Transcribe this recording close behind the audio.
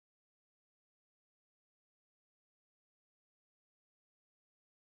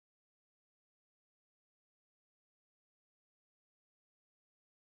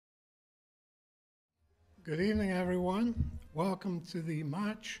Good evening, everyone. Welcome to the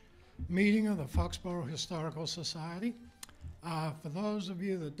March meeting of the Foxborough Historical Society. For those of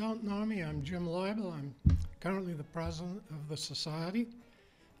you that don't know me, I'm Jim Leibel. I'm currently the president of the society.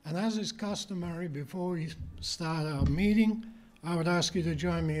 And as is customary, before we start our meeting, I would ask you to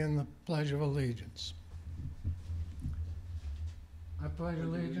join me in the Pledge of Allegiance. I pledge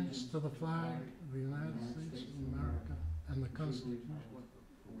allegiance to the flag of the United States of America and the Constitution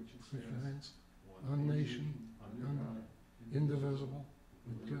which stands one nation, under, indivisible,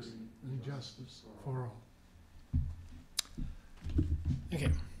 with justice for all.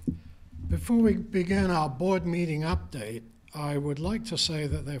 Okay. Before we begin our board meeting update, I would like to say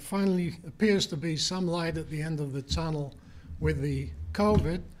that there finally appears to be some light at the end of the tunnel with the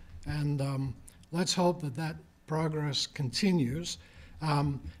COVID, and let's hope that that progress continues.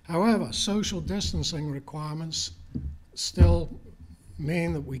 However, social distancing requirements still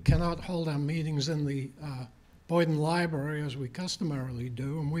mean that we cannot hold our meetings in the Boyden Library as we customarily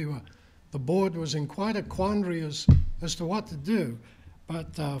do, and the board was in quite a quandary as to what to do.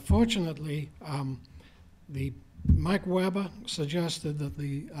 But fortunately, Mike Weber suggested that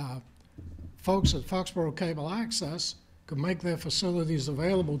the folks at Foxboro Cable Access could make their facilities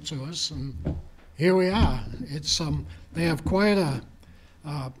available to us, and here we are. They have quite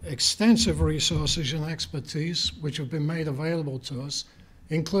extensive resources and expertise which have been made available to us,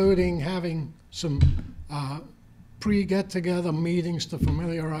 including having some pre-get-together meetings to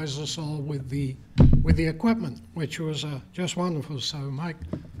familiarize us all with the equipment, which was just wonderful. So, Mike,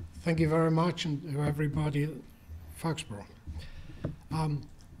 thank you very much, and to everybody at Foxborough.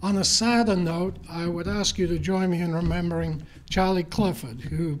 On a sadder note, I would ask you to join me in remembering Charlie Clifford,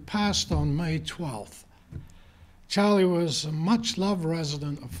 who passed on May 12th. Charlie was a much-loved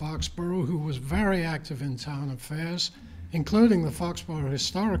resident of Foxborough who was very active in town affairs, including the Foxborough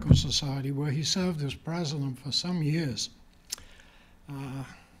Historical Society, where he served as president for some years.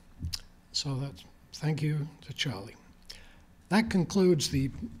 Thank you to Charlie. That concludes the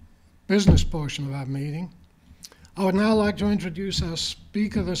business portion of our meeting. I would now like to introduce our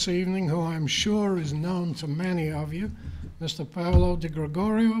speaker this evening, who I'm sure is known to many of you, Mr. Paolo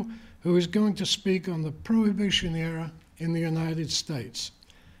DiGregorio, who is going to speak on the Prohibition era in the United States.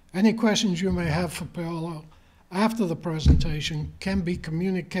 Any questions you may have for Paolo after the presentation can be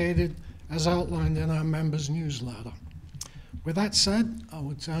communicated as outlined in our members' newsletter. With that said, I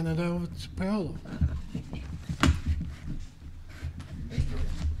will turn it over to Paolo.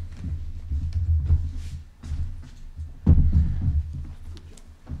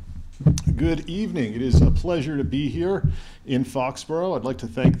 Good evening. It is a pleasure to be here in Foxborough. I'd like to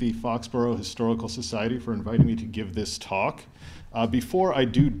thank the Foxborough Historical Society for inviting me to give this talk. Before I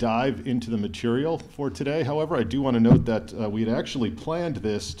do dive into the material for today, however, I do want to note that we had actually planned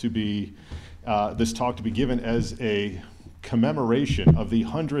this to be this talk to be given as a commemoration of the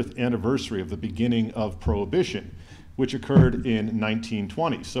 100th anniversary of the beginning of Prohibition, which occurred in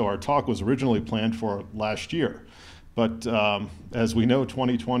 1920. So our talk was originally planned for last year. But as we know,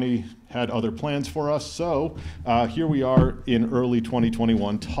 2020 had other plans for us, so here we are in early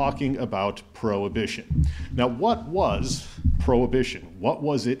 2021 talking about Prohibition. Now, what was Prohibition? What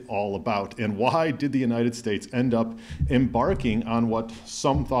was it all about? And why did the United States end up embarking on what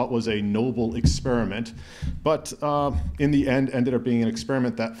some thought was a noble experiment, but in the end ended up being an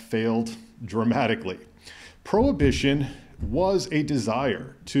experiment that failed dramatically? Prohibition was a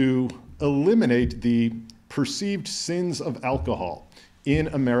desire to eliminate the perceived sins of alcohol in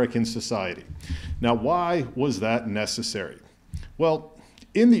American society. Now, why was that necessary? Well,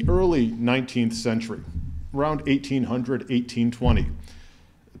 in the early 19th century, around 1800, 1820,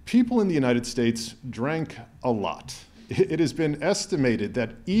 people in the United States drank a lot. It has been estimated that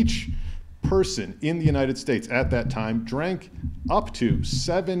each person in the United States at that time drank up to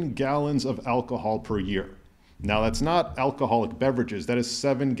 7 gallons of alcohol per year. Now, that's not alcoholic beverages, that is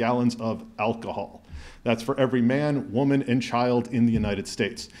 7 gallons of alcohol. That's for every man, woman, and child in the United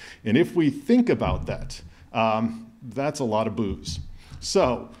States. And if we think about that, that's a lot of booze.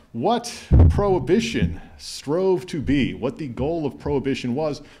 So what Prohibition strove to be, what the goal of Prohibition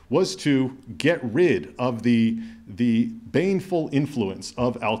was to get rid of the baneful influence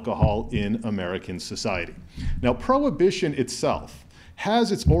of alcohol in American society. Now, Prohibition itself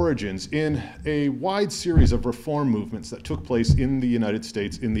has its origins in a wide series of reform movements that took place in the United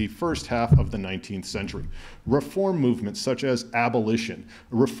States in the first half of the 19th century. Reform movements such as abolition,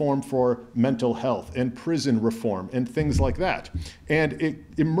 reform for mental health, and prison reform, and things like that. And it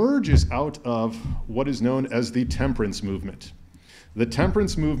emerges out of what is known as the Temperance movement. The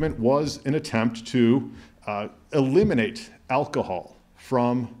Temperance movement was an attempt to eliminate alcohol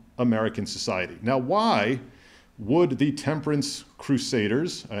from American society. Now, why would the Temperance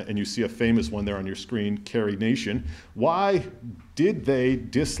Crusaders, and you see a famous one there on your screen, Carrie Nation, why did they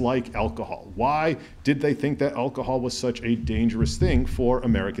dislike alcohol? Why did they think that alcohol was such a dangerous thing for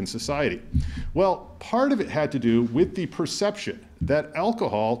American society? Well, part of it had to do with the perception that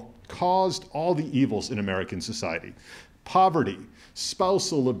alcohol caused all the evils in American society. Poverty,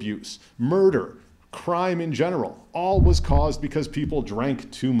 spousal abuse, murder, crime in general, all was caused because people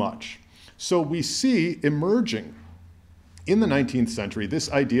drank too much. So we see emerging in the 19th century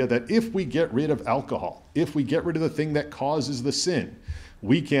this idea that if we get rid of alcohol, if we get rid of the thing that causes the sin,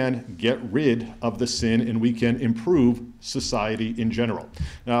 we can get rid of the sin and we can improve society in general.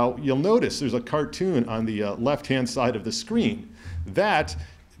 Now, you'll notice there's a cartoon on the left-hand side of the screen that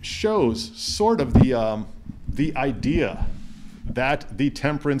shows sort of the idea that the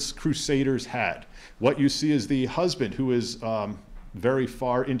Temperance Crusaders had. What you see is the husband who is very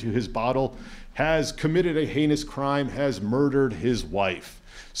far into his bottle, has committed a heinous crime, has murdered his wife.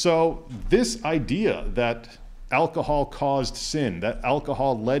 So this idea that alcohol caused sin, that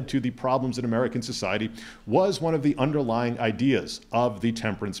alcohol led to the problems in American society, was one of the underlying ideas of the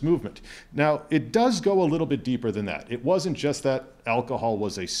temperance movement. Now, it does go a little bit deeper than that. It wasn't just that alcohol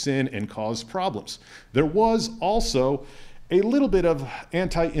was a sin and caused problems. There was also a little bit of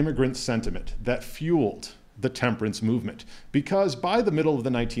anti-immigrant sentiment that fueled the temperance movement, because by the middle of the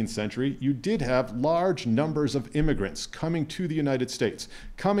 19th century, you did have large numbers of immigrants coming to the United States,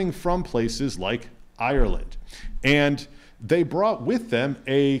 coming from places like Ireland. And they brought with them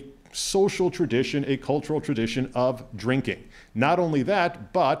a social tradition, a cultural tradition of drinking. Not only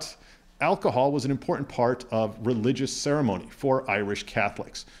that, but alcohol was an important part of religious ceremony for Irish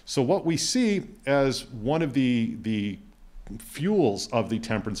Catholics. So what we see as one of the fuels of the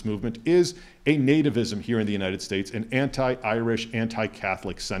temperance movement is a nativism here in the United States, an anti-Irish,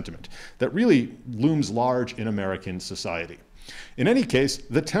 anti-Catholic sentiment that really looms large in American society. In any case,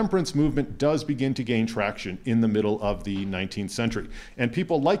 the temperance movement does begin to gain traction in the middle of the 19th century. And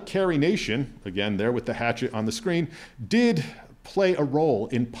people like Carrie Nation, again there with the hatchet on the screen, did play a role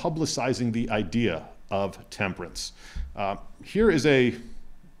in publicizing the idea of temperance. Here is a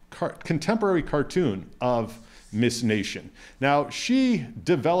contemporary cartoon of Miss Nation. Now, she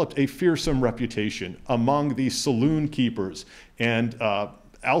developed a fearsome reputation among the saloon keepers and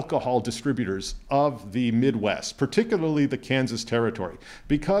alcohol distributors of the Midwest, particularly the Kansas Territory,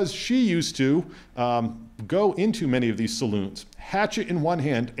 because she used to go into many of these saloons, hatchet in one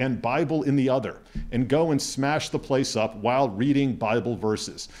hand and Bible in the other, and go and smash the place up while reading Bible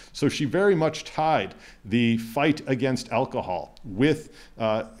verses. So she very much tied the fight against alcohol with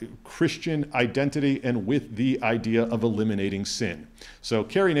Christian identity and with the idea of eliminating sin. So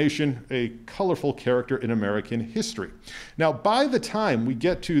Carrie Nation, a colorful character in American history. Now, by the time we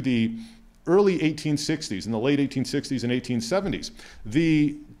get to the early 1860s, in the late 1860s and 1870s,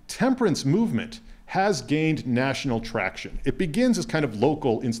 the temperance movement has gained national traction. It begins as kind of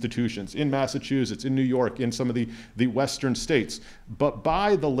local institutions in Massachusetts, in New York, in some of the western states. But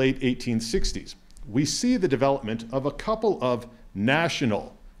by the late 1860s, we see the development of a couple of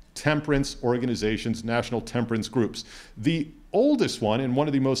national temperance organizations, national temperance groups. The oldest one, and one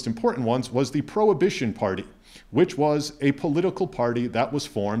of the most important ones, was the Prohibition Party, which was a political party that was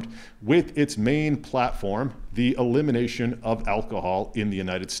formed with its main platform, the elimination of alcohol in the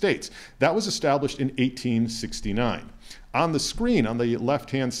United States. That was established in 1869. On the screen, on the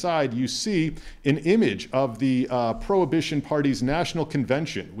left-hand side, you see an image of the Prohibition Party's National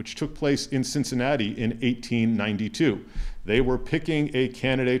Convention, which took place in Cincinnati in 1892. They were picking a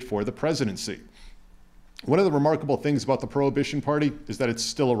candidate for the presidency. One of the remarkable things about the Prohibition Party is that it's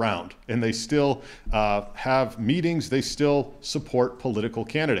still around, and they still have meetings, they still support political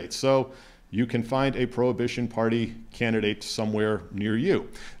candidates. So you can find a Prohibition Party candidate somewhere near you.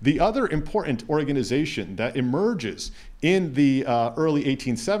 The other important organization that emerges in the early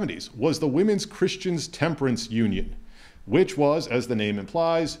 1870s was the Women's Christians Temperance Union, which was, as the name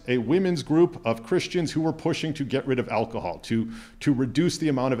implies, a women's group of Christians who were pushing to get rid of alcohol, to reduce the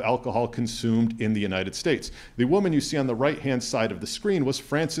amount of alcohol consumed in the United States. The woman you see on the right-hand side of the screen was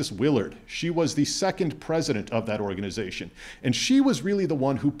Frances Willard. She was the second president of that organization, and she was really the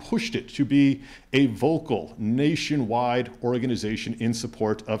one who pushed it to be a vocal, nationwide organization in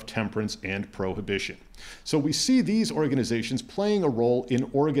support of temperance and prohibition. So we see these organizations playing a role in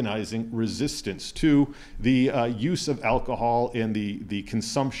organizing resistance to the use of alcohol and the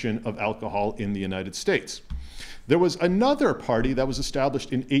consumption of alcohol in the United States. There was another party that was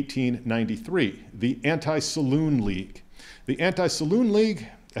established in 1893, the Anti-Saloon League. The Anti-Saloon League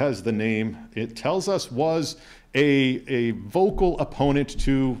as the name it tells us, was a vocal opponent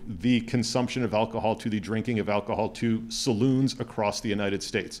to the consumption of alcohol, to the drinking of alcohol, to saloons across the United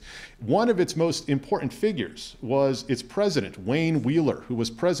States. One of its most important figures was its president, Wayne Wheeler, who was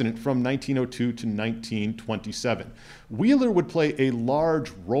president from 1902 to 1927. Wheeler would play a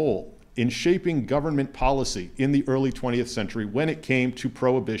large role in shaping government policy in the early 20th century when it came to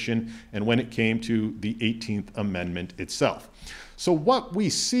prohibition and when it came to the 18th Amendment itself. So what we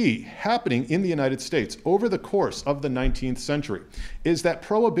see happening in the United States over the course of the 19th century is that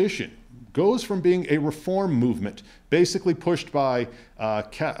prohibition goes from being a reform movement, basically pushed by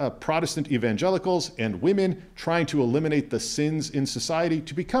Protestant evangelicals and women trying to eliminate the sins in society,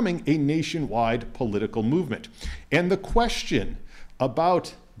 to becoming a nationwide political movement. And the question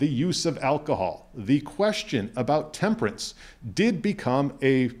about the use of alcohol, the question about temperance, did become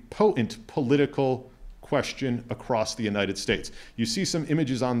a potent political question across the United States. You see some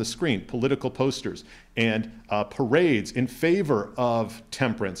images on the screen, political posters and parades in favor of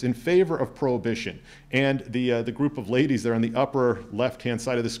temperance, in favor of prohibition, and the group of ladies there on the upper left-hand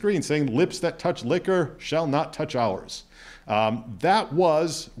side of the screen saying, "Lips that touch liquor shall not touch ours." That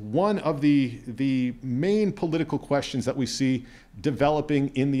was one of the main political questions that we see developing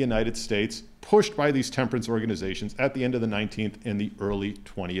in the United States, pushed by these temperance organizations at the end of the 19th and the early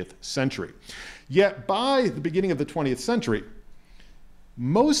 20th century. Yet by the beginning of the 20th century,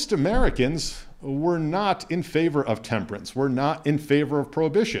 most Americans were not in favor of temperance, were not in favor of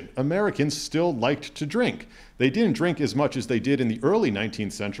prohibition. Americans still liked to drink. They didn't drink as much as they did in the early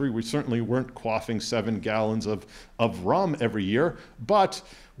 19th century. We certainly weren't quaffing 7 gallons of rum every year, but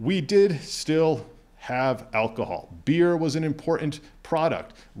we did still have alcohol. Beer was an important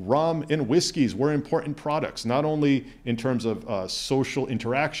product. Rum and whiskeys were important products, not only in terms of social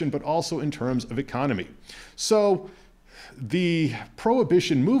interaction, but also in terms of economy. So the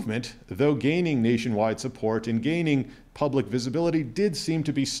prohibition movement, though gaining nationwide support and gaining public visibility, did seem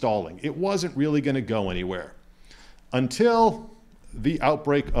to be stalling. It wasn't really going to go anywhere until the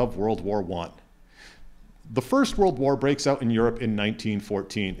outbreak of World War I. The First World War breaks out in Europe in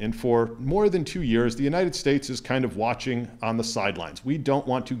 1914, and for more than 2 years, the United States is kind of watching on the sidelines. We don't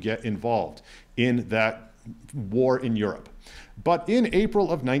want to get involved in that war in Europe. But in April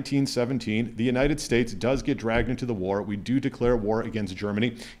of 1917, the United States does get dragged into the war. We do declare war against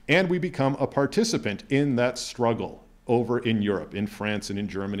Germany, and we become a participant in that struggle over in Europe, in France and in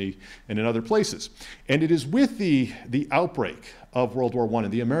Germany and in other places. And it is with the outbreak of World War I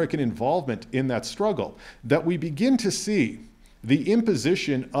and the American involvement in that struggle that we begin to see the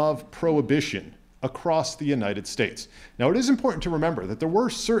imposition of prohibition across the United States. Now, it is important to remember that there were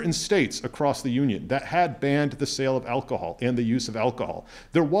certain states across the Union that had banned the sale of alcohol and the use of alcohol.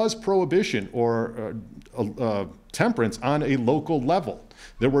 There was prohibition or temperance on a local level.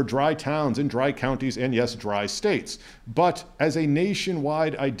 There were dry towns and dry counties and, yes, dry states. But as a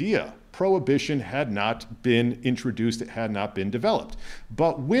nationwide idea, prohibition had not been introduced, it had not been developed.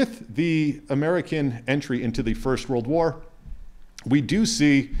 But with the American entry into the First World War, we do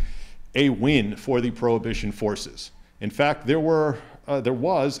see a win for the prohibition forces. In fact, there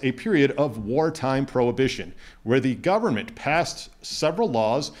was a period of wartime prohibition where the government passed several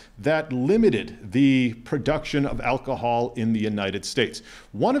laws that limited the production of alcohol in the United States.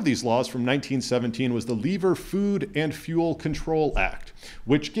 One of these laws from 1917 was the Lever Food and Fuel Control Act,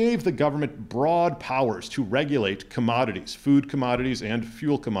 which gave the government broad powers to regulate commodities, food commodities and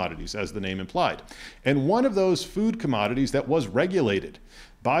fuel commodities, as the name implied. And one of those food commodities that was regulated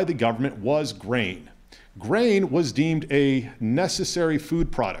by the government was grain. Grain was deemed a necessary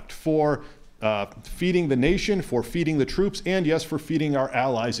food product for feeding the nation, for feeding the troops, and yes, for feeding our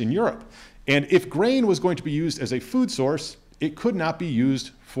allies in Europe. And if grain was going to be used as a food source, it could not be used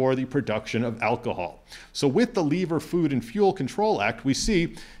for the production of alcohol. So with the Lever Food and Fuel Control Act, we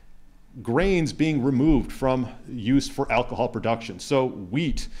see grains being removed from use for alcohol production. So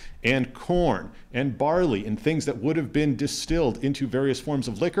wheat and corn and barley and things that would have been distilled into various forms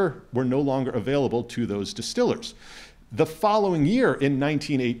of liquor were no longer available to those distillers. The following year, in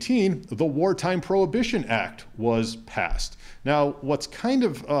 1918, the Wartime Prohibition Act was passed. Now, what's kind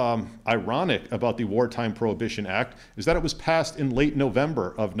of ironic about the Wartime Prohibition Act is that it was passed in late November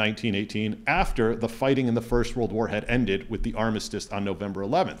of 1918 after the fighting in the First World War had ended with the armistice on November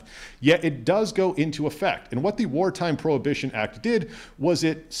 11th. Yet it does go into effect. And what the Wartime Prohibition Act did was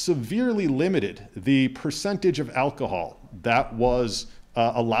it severely limited the percentage of alcohol that was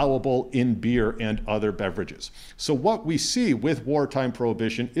allowable in beer and other beverages. So what we see with wartime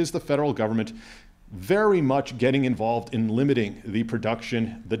prohibition is the federal government very much getting involved in limiting the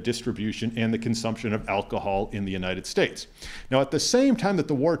production, the distribution, and the consumption of alcohol in the United States. Now, at the same time that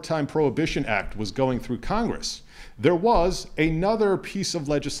the Wartime Prohibition Act was going through Congress, there was another piece of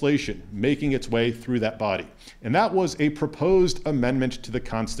legislation making its way through that body, and that was a proposed amendment to the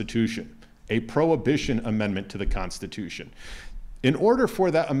Constitution, a Prohibition amendment to the Constitution. In order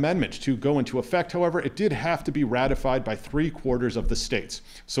for that amendment to go into effect, however, it did have to be ratified by 3/4 of the states.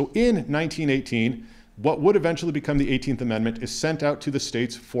 So in 1918, what would eventually become the 18th Amendment is sent out to the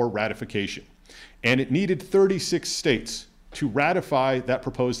states for ratification. And it needed 36 states to ratify that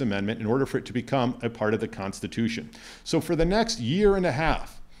proposed amendment in order for it to become a part of the Constitution. So for the next year and a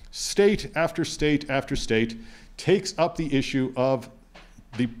half, state after state after state takes up the issue of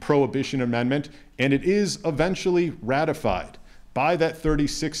the Prohibition Amendment, and it is eventually ratified by that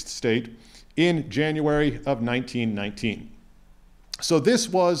 36th state in January of 1919. So this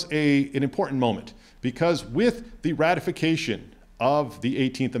was an important moment, because with the ratification of the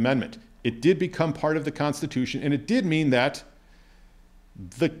 18th Amendment, it did become part of the Constitution, and it did mean that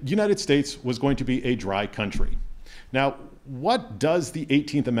the United States was going to be a dry country. Now, what does the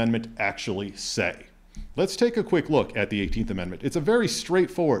 18th Amendment actually say? Let's take a quick look at the 18th Amendment. It's a very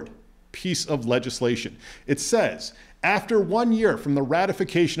straightforward piece of legislation. It says, after 1 year from the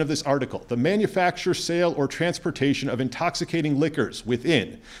ratification of this article, the manufacture, sale, or transportation of intoxicating liquors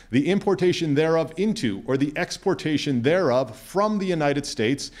within, the importation thereof into, or the exportation thereof from the United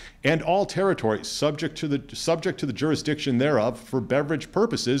States and all territories subject to the jurisdiction thereof for beverage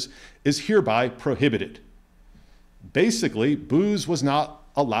purposes is hereby prohibited. Basically, booze was not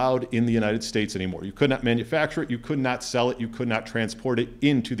allowed in the United States anymore. You could not manufacture it, you could not sell it, you could not transport it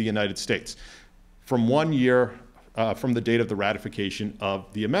into the United States from 1 year from the date of the ratification of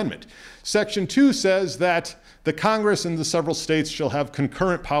the amendment. Section 2 says that the Congress and the several states shall have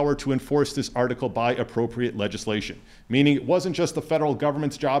concurrent power to enforce this article by appropriate legislation, meaning it wasn't just the federal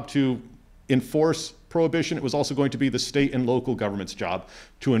government's job to enforce prohibition, it was also going to be the state and local government's job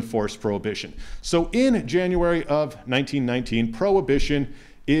to enforce prohibition. So in January of 1919, prohibition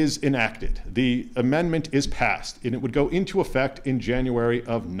is enacted. The amendment is passed, and it would go into effect in January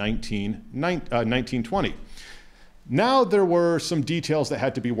of 1920. Now there were some details that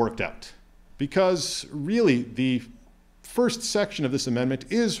had to be worked out, because really the first section of this amendment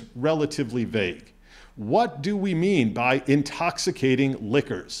is relatively vague. What do we mean by intoxicating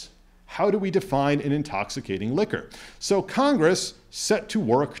liquors? How do we define an intoxicating liquor? So Congress set to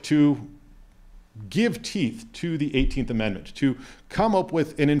work to give teeth to the 18th Amendment, to come up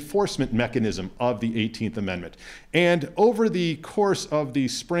with an enforcement mechanism of the 18th Amendment. And over the course of the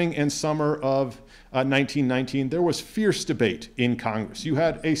spring and summer of 1919, there was fierce debate in Congress. You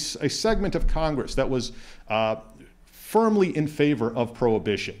had a segment of Congress that was firmly in favor of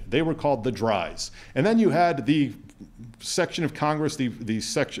prohibition. They were called the Dries. And then you had the section of Congress,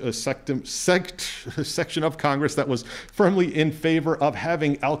 section of Congress that was firmly in favor of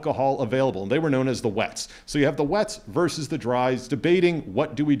having alcohol available, and they were known as the Wets. So you have the Wets versus the Dries debating,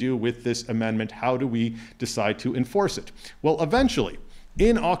 what do we do with this amendment? How do we decide to enforce it? Well, eventually,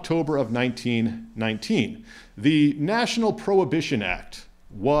 in October of 1919, the National Prohibition Act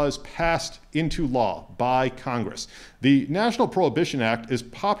was passed into law by Congress. The National Prohibition Act is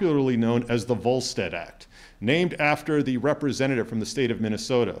popularly known as the Volstead Act, named after the representative from the state of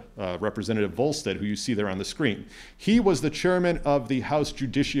Minnesota, Representative Volstead, who you see there on the screen. He was the chairman of the House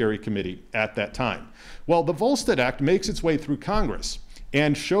Judiciary Committee at that time. Well, the Volstead Act makes its way through Congress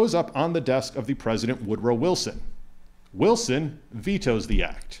and shows up on the desk of the President Woodrow Wilson. Wilson vetoes the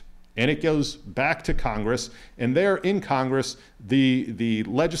act, and it goes back to Congress, and there in Congress, the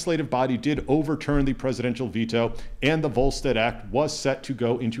legislative body did overturn the presidential veto, and the Volstead Act was set to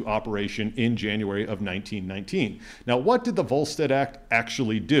go into operation in January of 1919. Now, what did the Volstead Act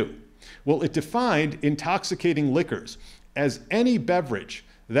actually do? Well, it defined intoxicating liquors as any beverage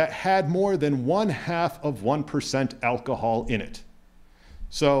that had more than 0.5% alcohol in it.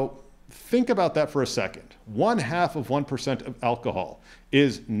 So think about that for a second. 0.5% of alcohol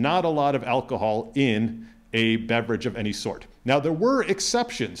is not a lot of alcohol in a beverage of any sort. Now, there were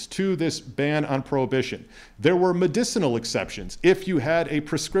exceptions to this ban on prohibition. There were medicinal exceptions. If you had a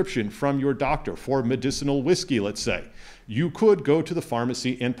prescription from your doctor for medicinal whiskey, let's say, you could go to the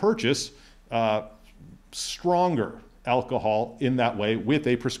pharmacy and purchase stronger alcohol in that way with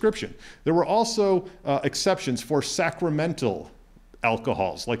a prescription. There were also exceptions for sacramental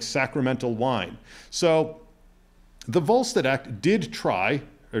alcohols, like sacramental wine. So the Volstead Act did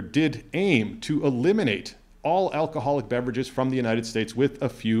aim to eliminate all alcoholic beverages from the United States with a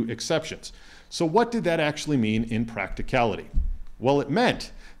few exceptions. So what did that actually mean in practicality? Well, it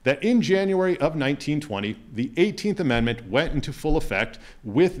meant that in January of 1920, the 18th Amendment went into full effect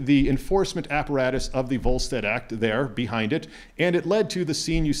with the enforcement apparatus of the Volstead Act there behind it, and it led to the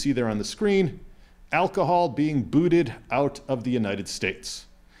scene you see there on the screen, alcohol being booted out of the United States.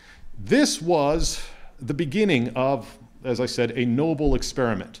 This was the beginning of, as I said, a noble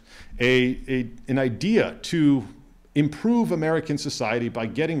experiment, an idea to improve American society by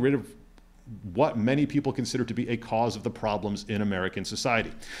getting rid of what many people consider to be a cause of the problems in American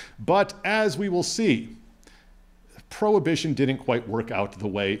society. But as we will see, Prohibition didn't quite work out the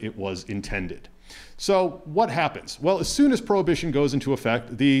way it was intended. So what happens? Well, as soon as Prohibition goes into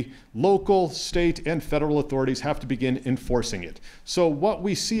effect, the local, state, and federal authorities have to begin enforcing it. So what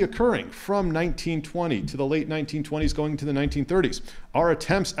we see occurring from 1920 to the late 1920s going into the 1930s are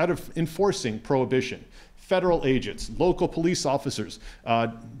attempts at enforcing Prohibition. Federal agents, local police officers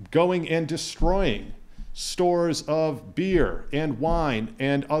going and destroying stores of beer and wine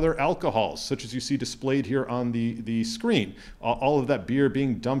and other alcohols, such as you see displayed here on the screen. All of that beer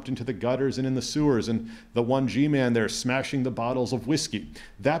being dumped into the gutters and in the sewers, and the one G-man there smashing the bottles of whiskey.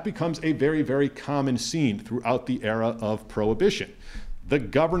 That becomes a very, very common scene throughout the era of Prohibition. The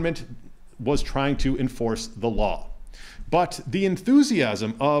government was trying to enforce the law. But the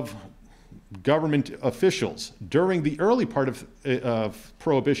enthusiasm of government officials during the early part of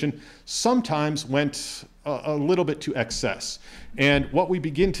Prohibition sometimes went a little bit to excess. And what we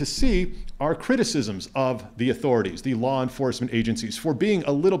begin to see are criticisms of the authorities, the law enforcement agencies, for being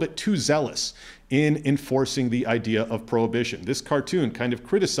a little bit too zealous in enforcing the idea of Prohibition. This cartoon kind of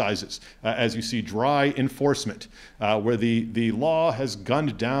criticizes, as you see, dry enforcement, where the law has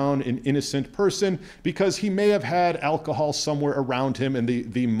gunned down an innocent person because he may have had alcohol somewhere around him, and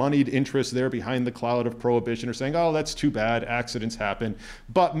the moneyed interests there behind the cloud of Prohibition are saying, oh, that's too bad, accidents happen,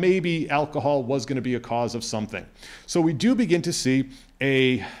 but maybe alcohol was going to be a cause of something. So we do begin to see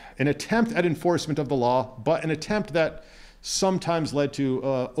an attempt at enforcement of the law, but an attempt that sometimes led to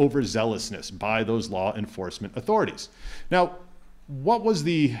overzealousness by those law enforcement authorities. Now, what was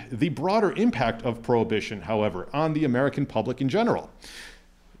the broader impact of Prohibition, however, on the American public in general?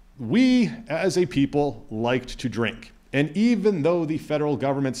 We, as a people, liked to drink. And even though the federal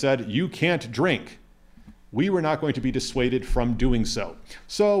government said, you can't drink, we were not going to be dissuaded from doing so.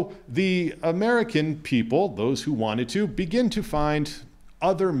 So the American people, those who wanted to, begin to find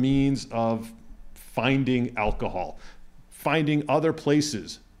other means of finding alcohol, finding other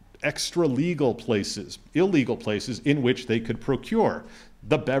places, extra legal places, illegal places in which they could procure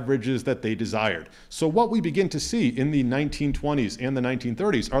the beverages that they desired. So what we begin to see in the 1920s and the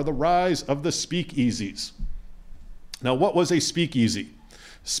 1930s are the rise of the speakeasies. Now, what was a speakeasy?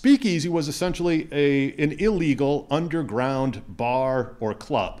 Speakeasy was essentially an illegal underground bar or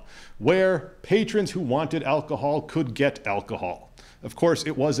club where patrons who wanted alcohol could get alcohol. Of course,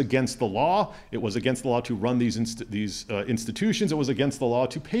 it was against the law. It was against the law to run these institutions. It was against the law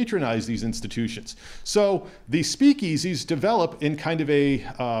to patronize these institutions. So the speakeasies develop in kind of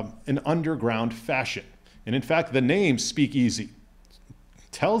an underground fashion. And in fact, the name speakeasy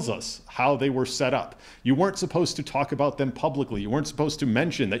tells us how they were set up. You weren't supposed to talk about them publicly. You weren't supposed to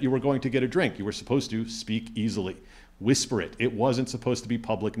mention that you were going to get a drink. You were supposed to speak easily, whisper it. It wasn't supposed to be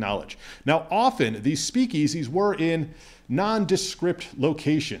public knowledge. Now, often these speakeasies were in nondescript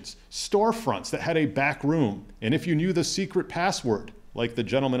locations, storefronts that had a back room. And if you knew the secret password, like the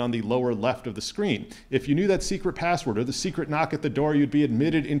gentleman on the lower left of the screen, if you knew that secret password or the secret knock at the door, you'd be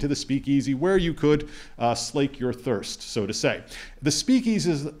admitted into the speakeasy where you could slake your thirst, so to say. The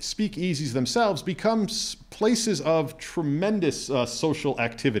speakeasies themselves become places of tremendous social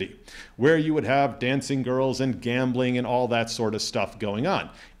activity, where you would have dancing girls and gambling and all that sort of stuff going on.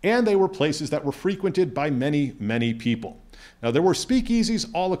 And they were places that were frequented by many, many people. Now, there were speakeasies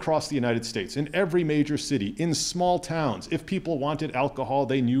all across the United States, in every major city, in small towns. If people wanted alcohol,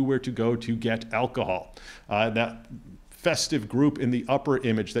 they knew where to go to get alcohol. That festive group in the upper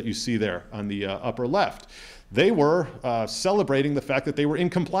image that you see there on the upper left, they were celebrating the fact that they were in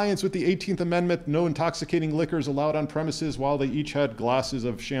compliance with the 18th Amendment, no intoxicating liquors allowed on premises, while they each had glasses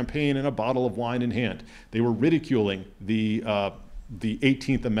of champagne and a bottle of wine in hand. They were ridiculing the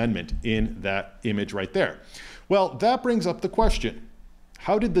 18th Amendment in that image right there. Well, that brings up the question,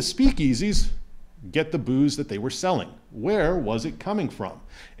 how did the speakeasies get the booze that they were selling? Where was it coming from?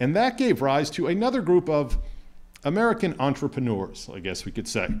 And that gave rise to another group of American entrepreneurs, I guess we could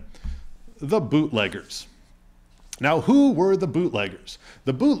say, the bootleggers. Now, who were the bootleggers?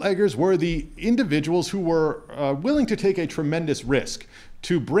 The bootleggers were the individuals who were willing to take a tremendous risk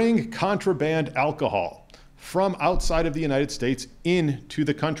to bring contraband alcohol from outside of the United States into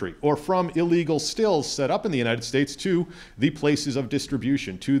the country, or from illegal stills set up in the United States to the places of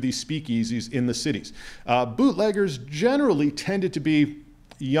distribution, to the speakeasies in the cities. Bootleggers generally tended to be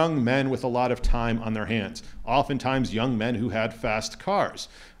young men with a lot of time on their hands, oftentimes young men who had fast cars,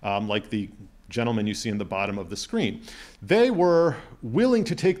 like the gentleman you see in the bottom of the screen. They were willing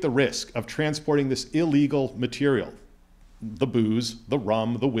to take the risk of transporting this illegal material, the booze, the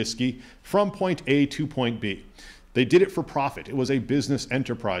rum, the whiskey, from point A to point B. They did it for profit. It was a business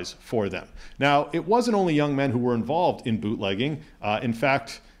enterprise for them. Now, it wasn't only young men who were involved in bootlegging. In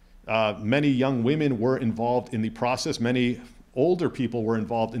fact, many young women were involved in the process. Many older people were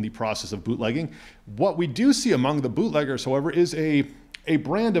involved in the process of bootlegging. What we do see among the bootleggers, however, is a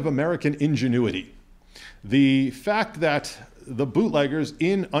brand of American ingenuity. The fact that the bootleggers,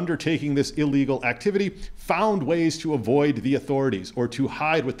 in undertaking this illegal activity, found ways to avoid the authorities or to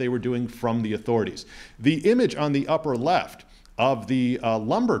hide what they were doing from the authorities. The image on the upper left of the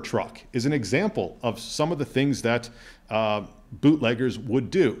lumber truck is an example of some of the things that bootleggers would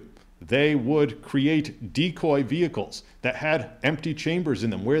do. They would create decoy vehicles that had empty chambers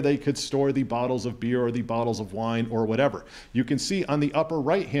in them where they could store the bottles of beer or the bottles of wine or whatever. You can see on the upper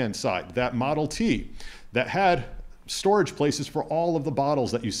right-hand side that Model T that had storage places for all of the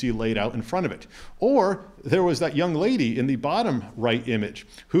bottles that you see laid out in front of it. Or there was that young lady in the bottom right image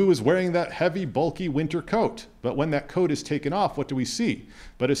who was wearing that heavy, bulky winter coat. But when that coat is taken off, what do we see?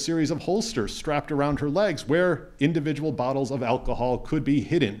 But a series of holsters strapped around her legs where individual bottles of alcohol could be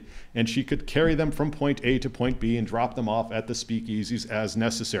hidden, and she could carry them from point A to point B and drop them off at the speakeasies as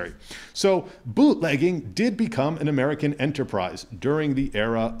necessary. So bootlegging did become an American enterprise during the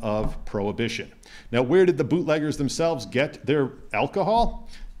era of Prohibition. Now, where did the bootleggers themselves get their alcohol?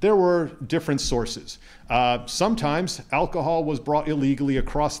 There were different sources. Sometimes alcohol was brought illegally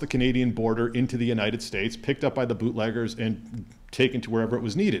across the Canadian border into the United States, picked up by the bootleggers and taken to wherever it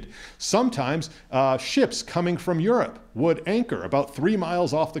was needed. Sometimes ships coming from Europe would anchor about 3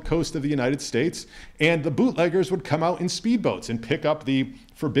 miles off the coast of the United States, and the bootleggers would come out in speedboats and pick up the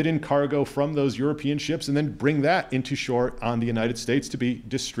forbidden cargo from those European ships and then bring that into shore on the United States to be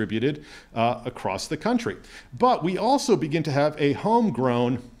distributed across the country. But we also begin to have a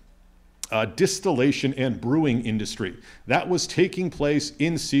homegrown distillation and brewing industry that was taking place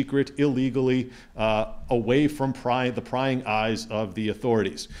in secret, illegally, away from the prying eyes of the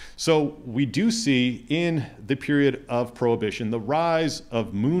authorities. So we do see in the period of Prohibition the rise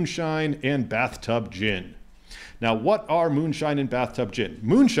of moonshine and bathtub gin. Now, what are moonshine and bathtub gin?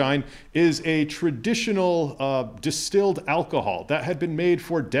 Moonshine is a traditional distilled alcohol that had been made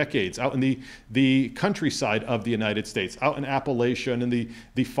for decades out in the countryside of the United States, out in Appalachia and in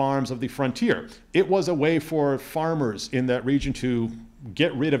the farms of the frontier. It was a way for farmers in that region to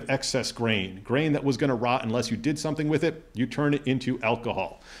get rid of excess grain that was going to rot unless you did something with it. You turn it into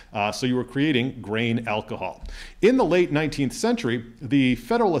alcohol. So you were creating grain alcohol. In the late 19th century, the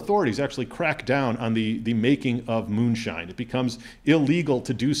federal authorities actually cracked down on the making of moonshine. It becomes illegal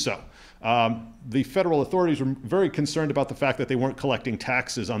to do so. The federal authorities were very concerned about the fact that they weren't collecting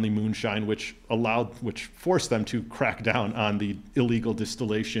taxes on the moonshine, which forced them to crack down on the illegal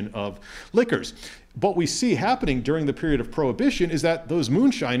distillation of liquors. What we see happening during the period of Prohibition is that those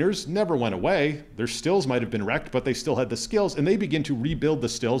moonshiners never went away. Their stills might have been wrecked, but they still had the skills, and they begin to rebuild the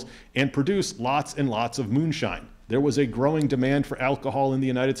stills and produce lots and lots of moonshine. There was a growing demand for alcohol in the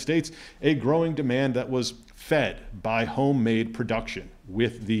United States, a growing demand that was fed by homemade production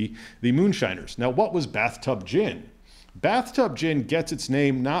with the moonshiners. Now, what was bathtub gin? Bathtub gin gets its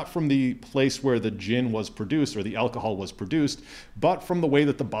name not from the place where the gin was produced or the alcohol was produced, but from the way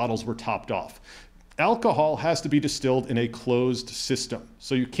that the bottles were topped off. Alcohol has to be distilled in a closed system,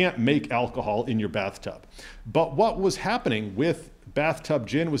 so you can't make alcohol in your bathtub. But what was happening with bathtub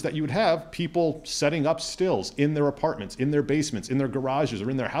gin was that you would have people setting up stills in their apartments, in their basements, in their garages,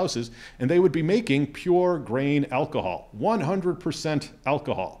 or in their houses, and they would be making pure grain alcohol, 100%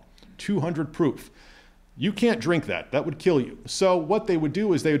 alcohol, 200 proof. You can't drink that. That would kill you. So what they would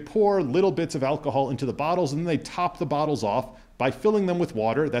do is they would pour little bits of alcohol into the bottles, and then they'd top the bottles off by filling them with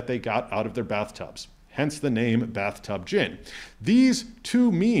water that they got out of their bathtubs. Hence the name bathtub gin. These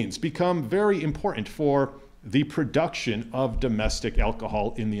two means become very important for the production of domestic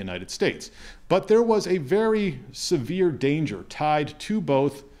alcohol in the United States. But there was a very severe danger tied to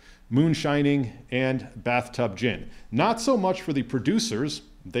both moonshining and bathtub gin. Not so much for the producers,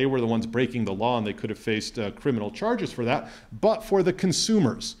 they were the ones breaking the law and they could have faced criminal charges for that, but for the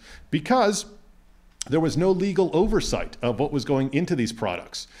consumers, because there was no legal oversight of what was going into these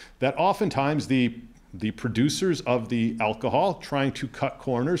products. That oftentimes the the producers of the alcohol, trying to cut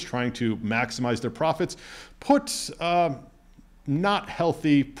corners, trying to maximize their profits, put not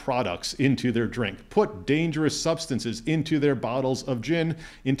healthy products into their drink, put dangerous substances into their bottles of gin,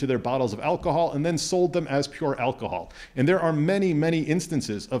 into their bottles of alcohol, and then sold them as pure alcohol. And there are many, many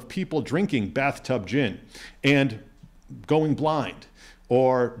instances of people drinking bathtub gin and going blind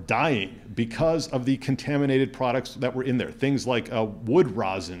or dying because of the contaminated products that were in there. Things like wood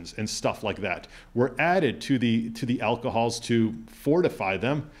rosins and stuff like that were added to the alcohols to fortify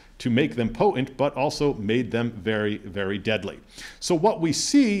them, to make them potent, but also made them very, very deadly. So what we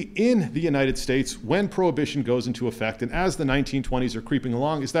see in the United States when Prohibition goes into effect, and as the 1920s are creeping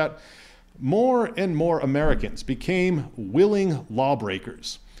along, is that more and more Americans became willing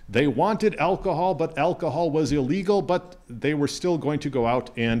lawbreakers. They wanted alcohol, but alcohol was illegal, but they were still going to go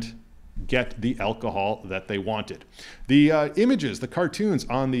out and get the alcohol that they wanted. The images, the cartoons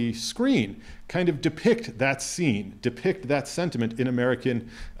on the screen kind of depict that scene, depict that sentiment in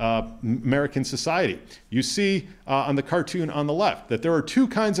American society. You see on the cartoon on the left that there are two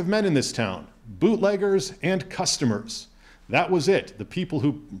kinds of men in this town, bootleggers and customers. That was it. The people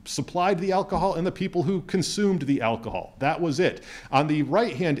who supplied the alcohol and the people who consumed the alcohol. That was it. On the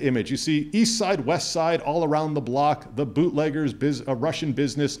right-hand image, you see east side, west side, all around the block, the bootleggers, Russian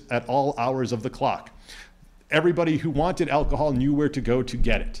business at all hours of the clock. Everybody who wanted alcohol knew where to go to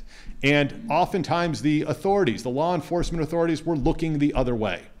get it. And oftentimes the authorities, the law enforcement authorities, were looking the other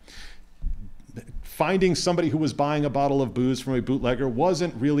way. Finding somebody who was buying a bottle of booze from a bootlegger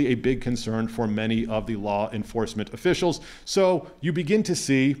wasn't really a big concern for many of the law enforcement officials. So you begin to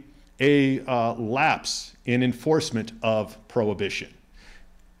see a lapse in enforcement of Prohibition.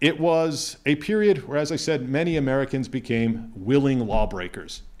 It was a period where, as I said, many Americans became willing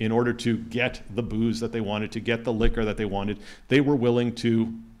lawbreakers. In order to get the booze that they wanted, to get the liquor that they wanted, they were willing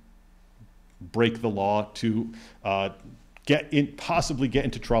to break the law, to possibly get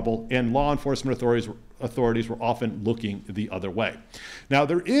into trouble, and law enforcement authorities were often looking the other way. Now,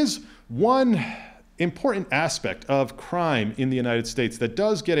 there is one important aspect of crime in the United States that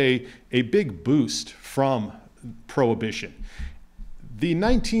does get a big boost from Prohibition. The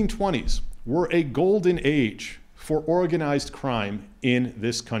 1920s were a golden age for organized crime in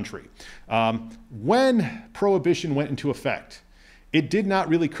this country. When Prohibition went into effect, it did not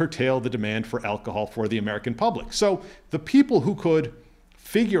really curtail the demand for alcohol for the American public. So the people who could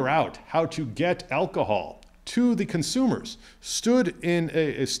figure out how to get alcohol to the consumers stood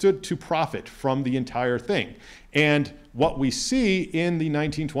to profit from the entire thing. And what we see in the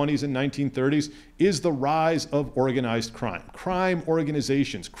 1920s and 1930s is the rise of organized crime. Crime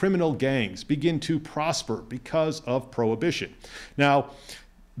organizations, criminal gangs begin to prosper because of Prohibition. Now,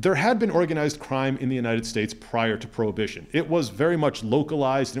 there had been organized crime in the United States prior to Prohibition. It was very much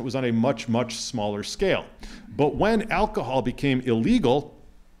localized and it was on a much, much smaller scale. But when alcohol became illegal,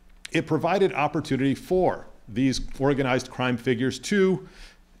 it provided opportunity for these organized crime figures to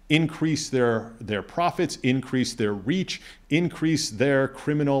increase their profits, increase their reach, increase their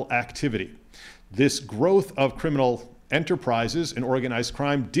criminal activity. This growth of criminal enterprises and organized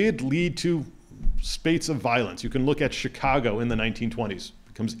crime did lead to spates of violence. You can look at Chicago in the 1920s.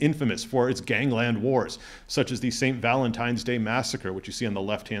 Becomes infamous for its gangland wars, such as the St. Valentine's Day Massacre, which you see on the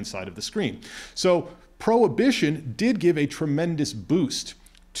left-hand side of the screen. So Prohibition did give a tremendous boost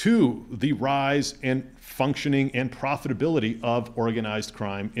to the rise and functioning and profitability of organized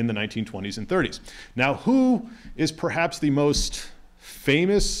crime in the 1920s and 30s. Now, who is perhaps the most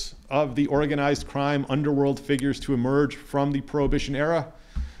famous of the organized crime underworld figures to emerge from the Prohibition era?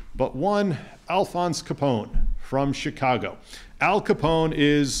 But one, Alphonse Capone from Chicago. Al Capone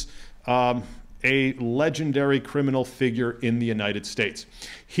is a legendary criminal figure in the United States.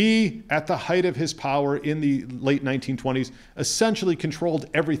 He, at the height of his power in the late 1920s, essentially controlled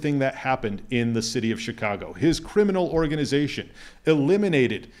everything that happened in the city of Chicago. His criminal organization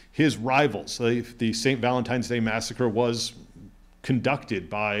eliminated his rivals. The St. Valentine's Day Massacre was conducted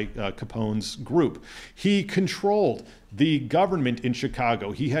by Capone's group. He controlled the government in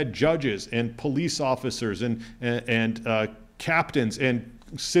Chicago. He had judges and police officers and captains and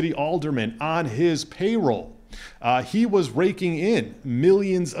city aldermen on his payroll. He was raking in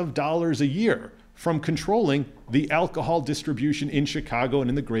millions of dollars a year from controlling the alcohol distribution in Chicago and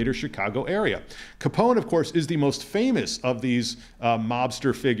in the greater Chicago area. Capone, of course, is the most famous of these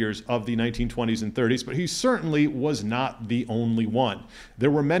mobster figures of the 1920s and 30s, but he certainly was not the only one.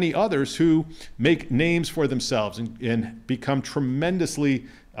 There were many others who make names for themselves and become tremendously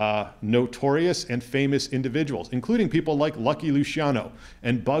notorious and famous individuals, including people like Lucky Luciano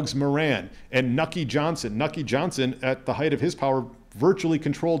and Bugs Moran and Nucky Johnson. Nucky Johnson, at the height of his power, virtually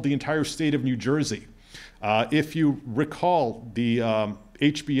controlled the entire state of New Jersey. If you recall the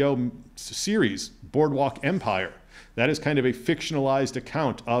HBO series, Boardwalk Empire, that is kind of a fictionalized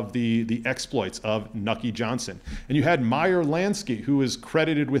account of the exploits of Nucky Johnson. And you had Meyer Lansky, who is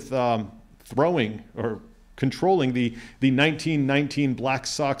credited with throwing or controlling the 1919 Black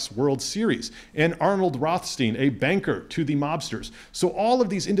Sox World Series, and Arnold Rothstein, a banker to the mobsters. So all of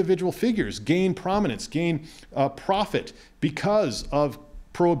these individual figures gain prominence, gain profit because of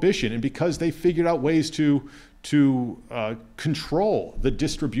Prohibition and because they figured out ways to control the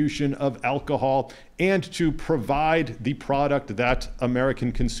distribution of alcohol and to provide the product that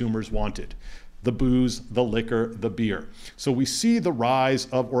American consumers wanted: the booze, the liquor, the beer. So we see the rise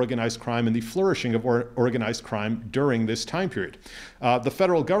of organized crime and the flourishing of organized crime during this time period. The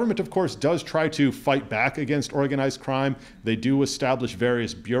federal government, of course, does try to fight back against organized crime. They do establish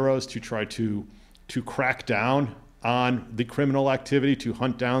various bureaus to try to crack down on the criminal activity, to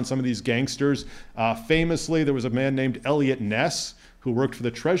hunt down some of these gangsters. Famously, there was a man named Elliot Ness who worked for the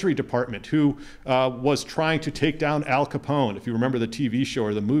Treasury Department, who was trying to take down Al Capone. If you remember the TV show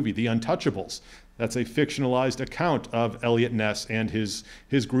or the movie, The Untouchables, that's a fictionalized account of Elliot Ness and his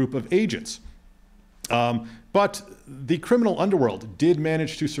group of agents. But the criminal underworld did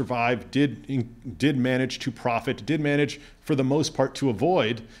manage to survive, did manage to profit, did manage, for the most part, to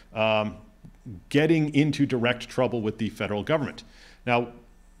avoid getting into direct trouble with the federal government. Now,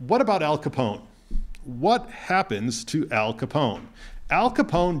 what about Al Capone? What happens to Al Capone? Al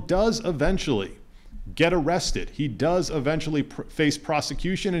Capone does eventually get arrested. He does eventually face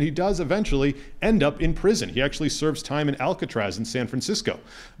prosecution, and he does eventually end up in prison. He actually serves time in Alcatraz in San Francisco.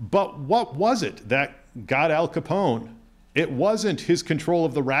 But what was it that got Al Capone? It wasn't his control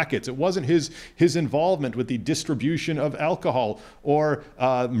of the rackets. It wasn't his involvement with the distribution of alcohol or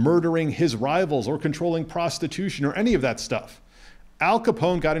murdering his rivals or controlling prostitution or any of that stuff. Al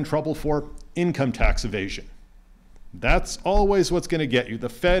Capone got in trouble for income tax evasion. That's always what's going to get you. The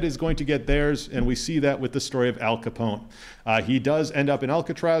Fed is going to get theirs, and we see that with the story of Al Capone. He does end up in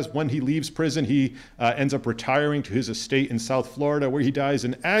Alcatraz. When he leaves prison, he ends up retiring to his estate in South Florida, where he dies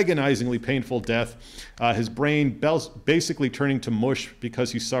an agonizingly painful death, his brain basically turning to mush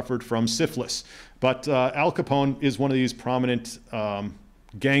because he suffered from syphilis. But Al Capone is one of these prominent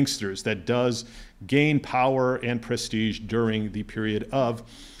gangsters that does gain power and prestige during the period of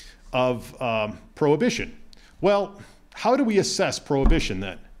Prohibition. Well, how do we assess Prohibition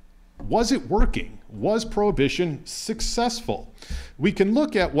then? Was it working? Was Prohibition successful? We can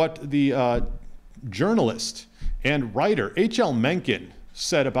look at what the journalist and writer H.L. Mencken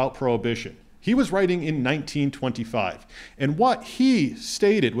said about Prohibition. He was writing in 1925, and what he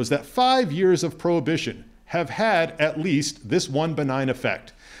stated was that 5 years of Prohibition have had at least this one benign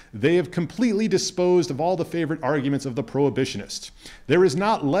effect. They have completely disposed of all the favorite arguments of the prohibitionists. There is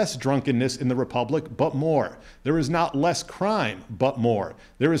not less drunkenness in the Republic, but more. There is not less crime, but more.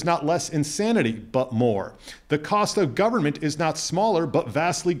 There is not less insanity, but more. The cost of government is not smaller, but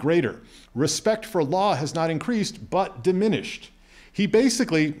vastly greater. Respect for law has not increased, but diminished. He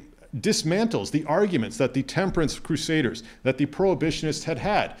basically dismantles the arguments that the temperance crusaders, that the prohibitionists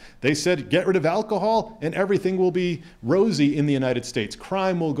had. They said, get rid of alcohol and everything will be rosy in the United States.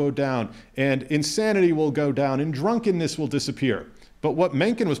 Crime will go down and insanity will go down and drunkenness will disappear. But what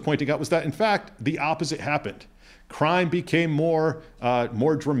Mencken was pointing out was that, in fact, the opposite happened. Crime became more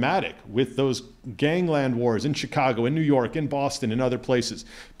dramatic with those gangland wars in Chicago, in New York, in Boston, and other places.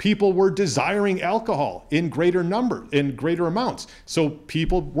 People were desiring alcohol in greater number, in greater amounts. So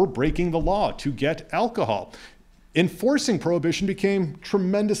people were breaking the law to get alcohol. Enforcing prohibition became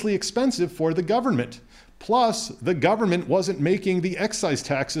tremendously expensive for the government. Plus, the government wasn't making the excise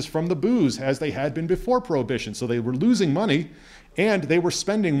taxes from the booze as they had been before Prohibition. So they were losing money, and they were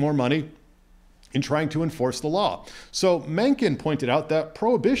spending more money in trying to enforce the law. So Mencken pointed out that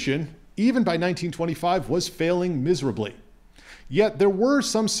Prohibition, even by 1925, was failing miserably. Yet there were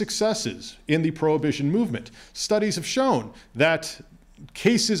some successes in the Prohibition movement. Studies have shown that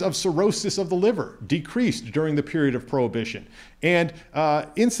cases of cirrhosis of the liver decreased during the period of Prohibition, and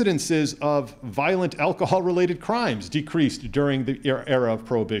incidences of violent alcohol-related crimes decreased during the era of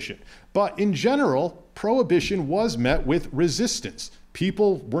Prohibition. But in general, Prohibition was met with resistance.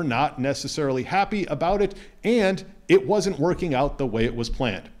 People were not necessarily happy about it, and it wasn't working out the way it was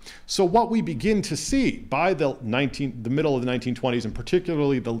planned. So what we begin to see by the middle of the 1920s, and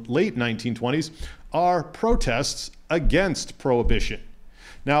particularly the late 1920s, are protests against Prohibition.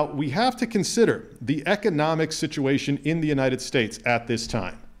 Now, we have to consider the economic situation in the United States at this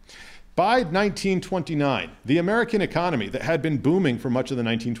time. By 1929, the American economy that had been booming for much of the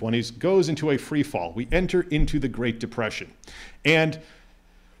 1920s goes into a free fall. We enter into the Great Depression. And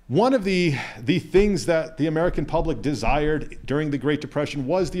One of the things that the American public desired during the Great Depression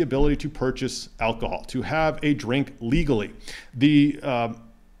was the ability to purchase alcohol, to have a drink legally. The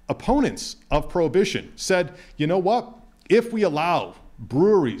opponents of Prohibition said, you know what? If we allow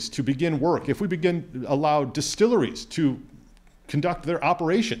breweries to begin work, if we allow distilleries to conduct their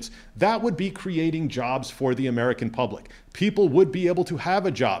operations, that would be creating jobs for the American public. People would be able to have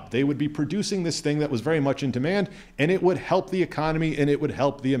a job. They would be producing this thing that was very much in demand, and it would help the economy and it would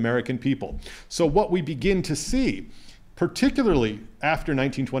help the American people. So what we begin to see, particularly after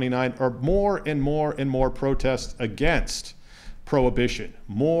 1929, are more and more and more protests against Prohibition,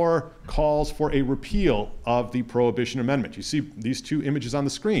 more calls for a repeal of the Prohibition Amendment. You see these two images on the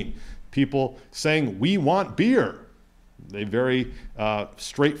screen. People saying, "We want beer." A very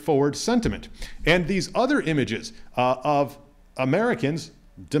straightforward sentiment. And these other images of Americans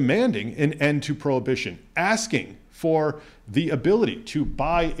demanding an end to Prohibition, asking for the ability to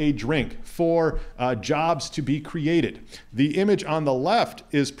buy a drink, for jobs to be created. The image on the left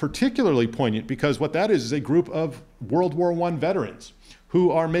is particularly poignant because what that is a group of World War I veterans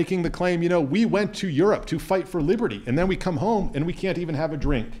who are making the claim, you know, we went to Europe to fight for liberty, and then we come home and we can't even have a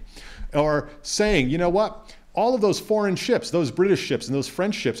drink. Or saying, you know what? All of those foreign ships, those British ships and those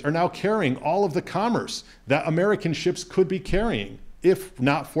French ships, are now carrying all of the commerce that American ships could be carrying if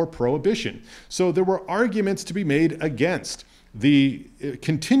not for Prohibition. So there were arguments to be made against the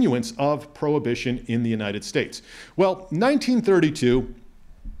continuance of Prohibition in the United States. Well, 1932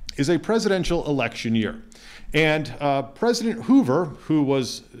 is a presidential election year. And President Hoover, who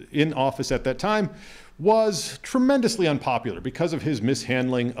was in office at that time, was tremendously unpopular because of his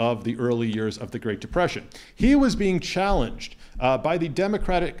mishandling of the early years of the Great Depression. He was being challenged by the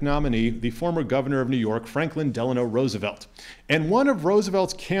Democratic nominee, the former governor of New York, Franklin Delano Roosevelt. And one of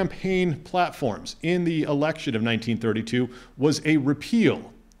Roosevelt's campaign platforms in the election of 1932 was a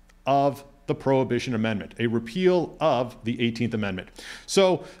repeal of the Prohibition Amendment, a repeal of the 18th Amendment.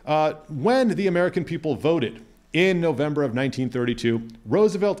 So when the American people voted in November of 1932,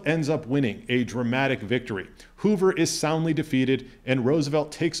 Roosevelt ends up winning a dramatic victory. Hoover is soundly defeated, and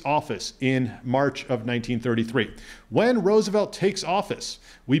Roosevelt takes office in March of 1933. When Roosevelt takes office,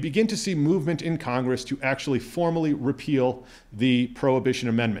 we begin to see movement in Congress to actually formally repeal the Prohibition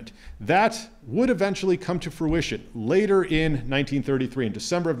Amendment. That would eventually come to fruition later in 1933, in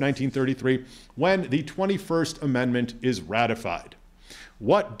December of 1933, when the 21st Amendment is ratified.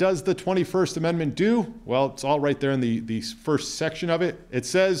 What does the 21st Amendment do? Well, it's all right there in the first section of it. It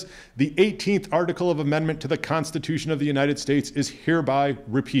says, the 18th Article of Amendment to the Constitution of the United States is hereby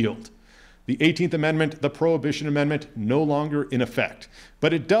repealed. The 18th Amendment, the Prohibition Amendment, no longer in effect.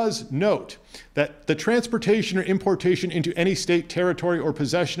 But it does note that the transportation or importation into any state, territory, or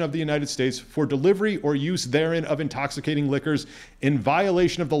possession of the United States for delivery or use therein of intoxicating liquors in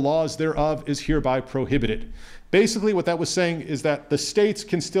violation of the laws thereof is hereby prohibited. Basically, what that was saying is that the states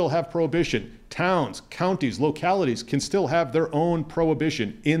can still have prohibition. Towns, counties, localities can still have their own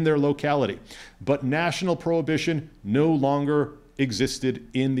prohibition in their locality. But national prohibition no longer existed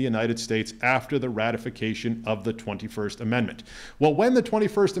in the United States after the ratification of the 21st Amendment. Well, when the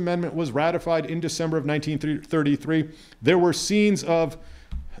 21st Amendment was ratified in December of 1933, there were scenes of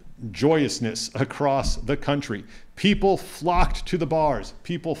joyousness across the country. People flocked to the bars.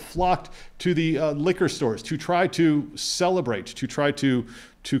 People flocked to the liquor stores to try to celebrate, to try to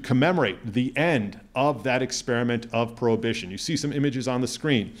commemorate the end of that experiment of Prohibition. You see some images on the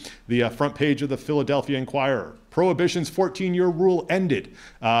screen. The front page of the Philadelphia Inquirer. Prohibition's 14-year rule ended.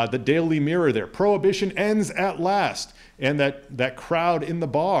 The Daily Mirror there. Prohibition ends at last. And that crowd in the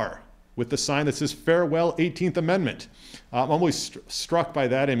bar with the sign that says, "Farewell, 18th Amendment." I'm always struck by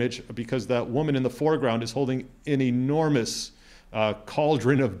that image because that woman in the foreground is holding an enormous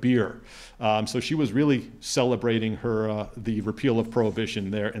cauldron of beer. So she was really celebrating the repeal of Prohibition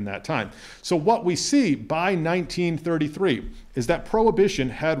there in that time. So what we see by 1933 is that Prohibition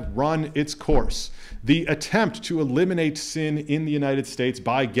had run its course. The attempt to eliminate sin in the United States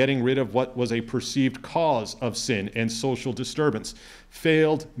by getting rid of what was a perceived cause of sin and social disturbance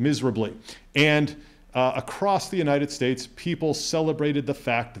failed miserably. And across the United States, people celebrated the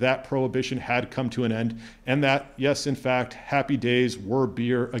fact that Prohibition had come to an end and that, yes, in fact, happy days were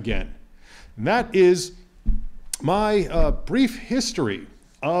beer again. And that is my brief history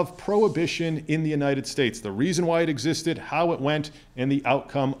of Prohibition in the United States, the reason why it existed, how it went, and the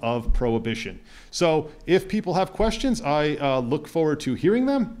outcome of Prohibition. So if people have questions, I look forward to hearing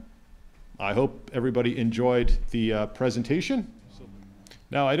them. I hope everybody enjoyed the presentation.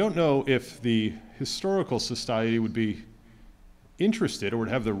 Now, I don't know if the Historical Society would be interested or would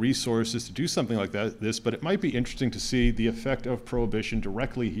have the resources to do something like this, but it might be interesting to see the effect of Prohibition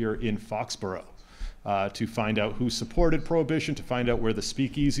directly here in Foxborough. To find out who supported Prohibition, to find out where the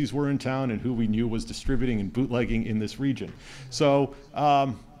speakeasies were in town, and who we knew was distributing and bootlegging in this region. So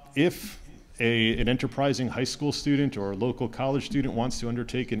if an enterprising high school student or a local college student wants to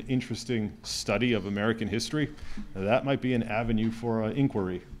undertake an interesting study of American history, that might be an avenue for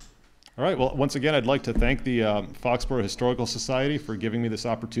inquiry. All right, well, once again, I'd like to thank the Foxborough Historical Society for giving me this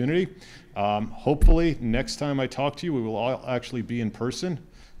opportunity. Hopefully, next time I talk to you, we will all actually be in person.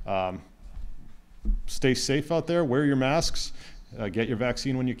 Stay safe out there, wear your masks, get your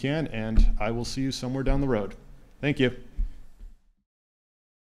vaccine when you can, and I will see you somewhere down the road. Thank you.